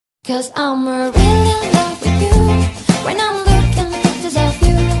'Cause I'm really in love with you. When I'm looking at pictures of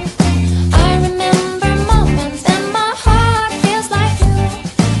you, I remember moments and my heart feels like you.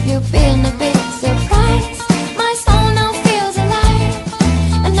 You've been a big surprise. My soul now feels alive.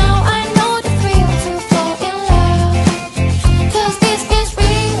 And now I know the thrill to fall in love. 'Cause this is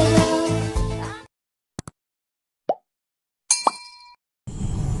real love.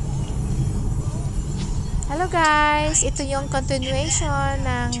 Hello guys! Ito yung continuation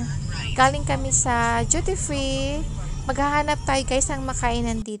ng galing kami sa duty free. Maghahanap tayo guys ng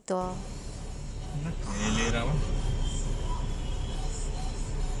makainan dito.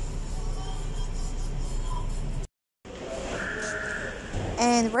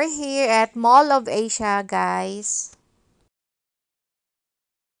 And we're here at Mall of Asia guys.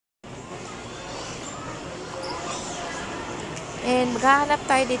 And maghahanap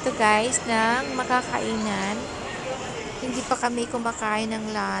tayo dito guys ng makakainan. Hindi pa kami kumakain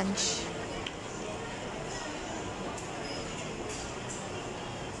ng lunch.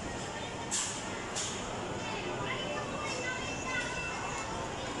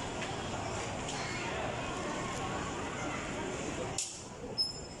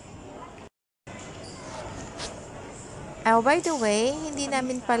 By the way, hindi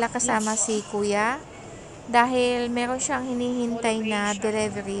namin pala kasama si Kuya dahil meron siyang hinihintay na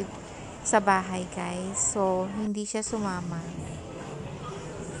delivery sa bahay guys. So, hindi siya sumama.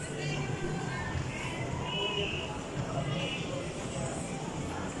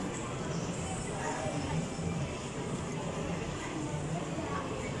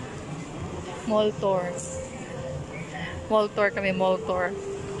 Mall tour. Mall tour kami, mall tour.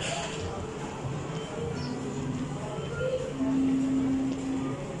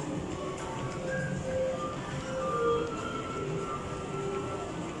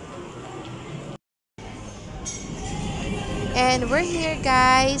 And we're here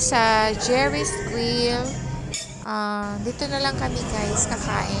guys sa Gerry's Grill. Dito na lang kami guys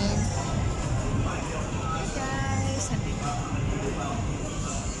kakain. Guys,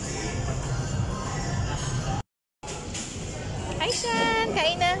 hi Shan!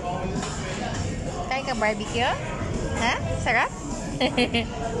 Kain na! Kain ka barbecue? Ha? Sarap?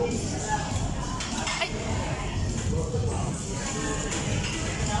 Ay!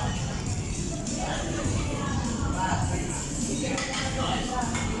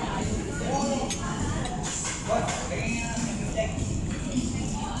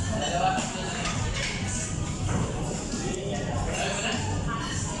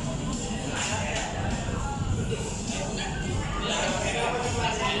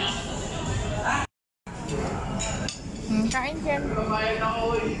 Kain dyan.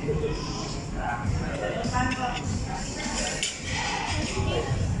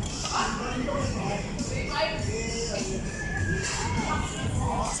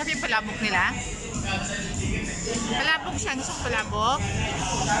 Sarap yung palabok nila? Palabok siya. Gusto ko palabok?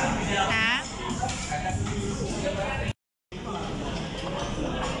 Ha?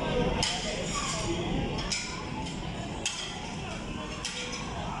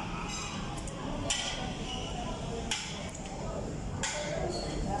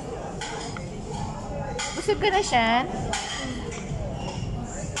 Busog ka na siya?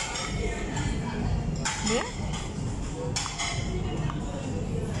 Yeah?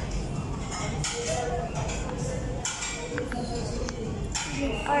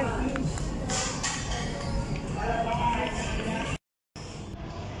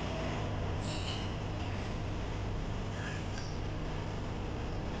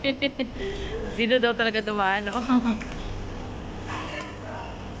 Sino daw talaga dumaan, no?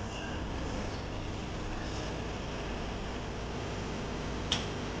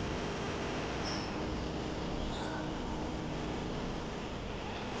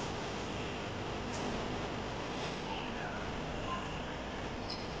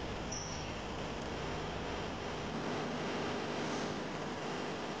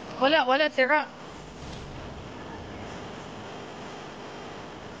 Wala, tira.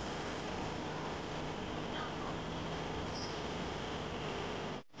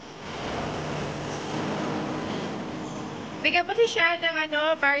 Bigyan mo siya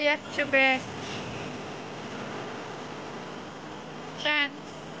ng variant chube. Shan.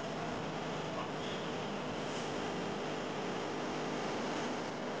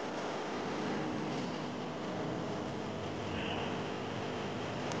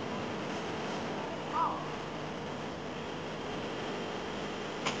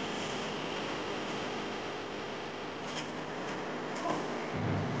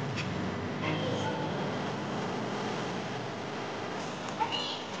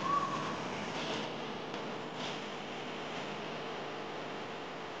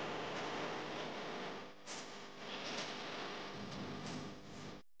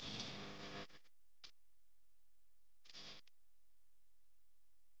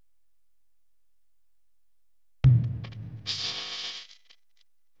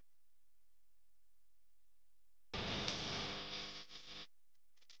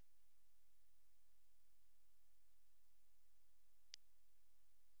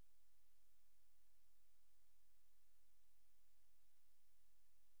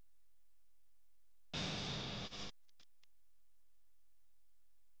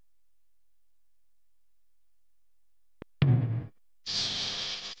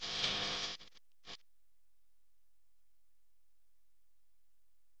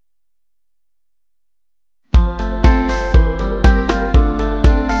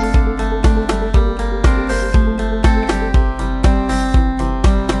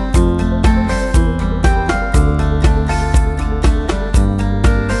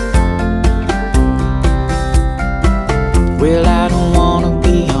 Well, I don't wanna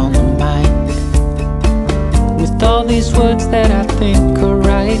be on the mic with all these words that I think are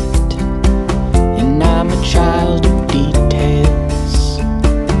right, and I'm a child of details,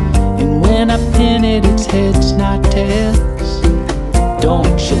 and when I pin it, it's heads, not tails.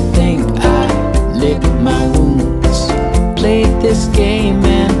 Don't you think I lick my wounds, played this game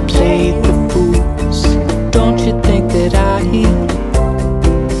and played the fools? Don't you think that I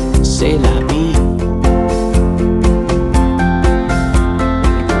say la vie?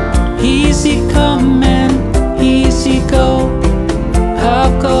 Easy come and easy go,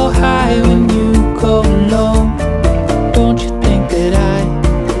 I'll go high when you go low. Don't you think that I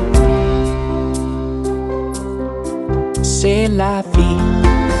say la vie?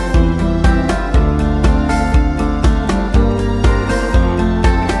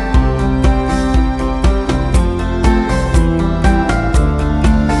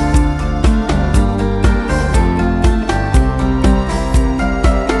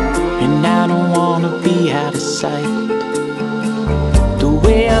 Out of sight, the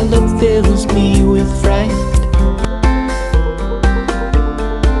way I look fills me with fright.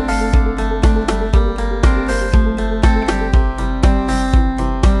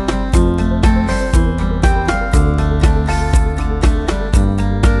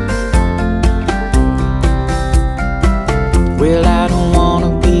 Well, I don't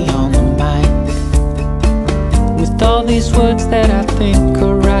wanna be on the mic with all these words that I think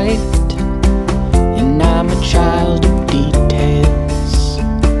are right, and I'm a child of details,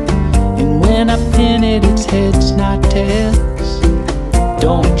 and when I pin it, it's heads, not tails.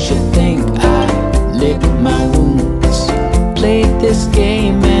 Don't you think I lick my wounds, played this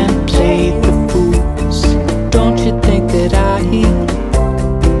game and played the fools? Don't you think that I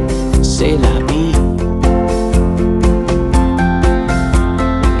say la vie?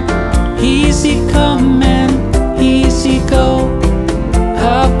 Easy come and easy go,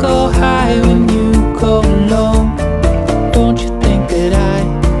 I'll go high when you go low. Don't you think that I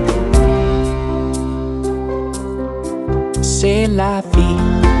say la vie?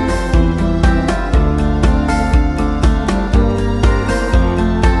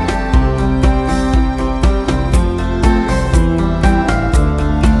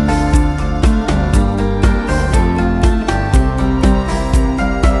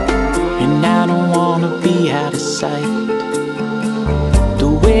 And I don't wanna be out of sight, the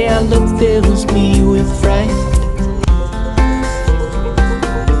way I look fills me with fright.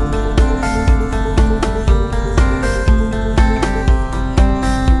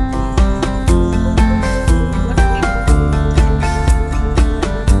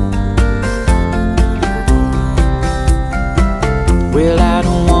 Well, I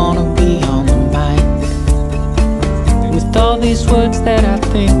don't wanna be on the mic with all these words that I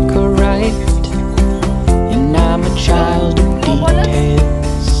think are right, and I'm a child of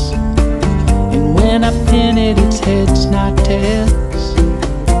details, and when I pin it, it's heads, not tails.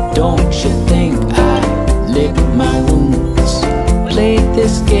 Don't you think I lick my wounds, played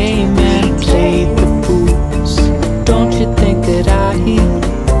this game and played the fools? Don't you think that I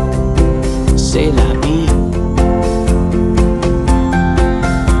say la vie?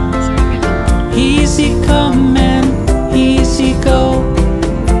 Easy come and easy go,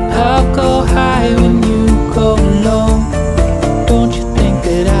 I'll go high when you go low. Don't you think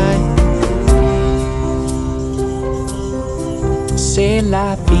that I say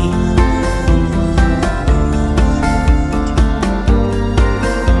la vie?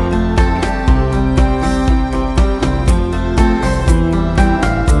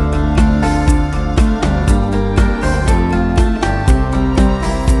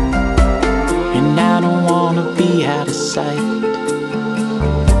 And I don't wanna be out of sight,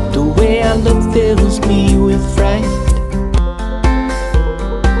 the way I look fills me with fright.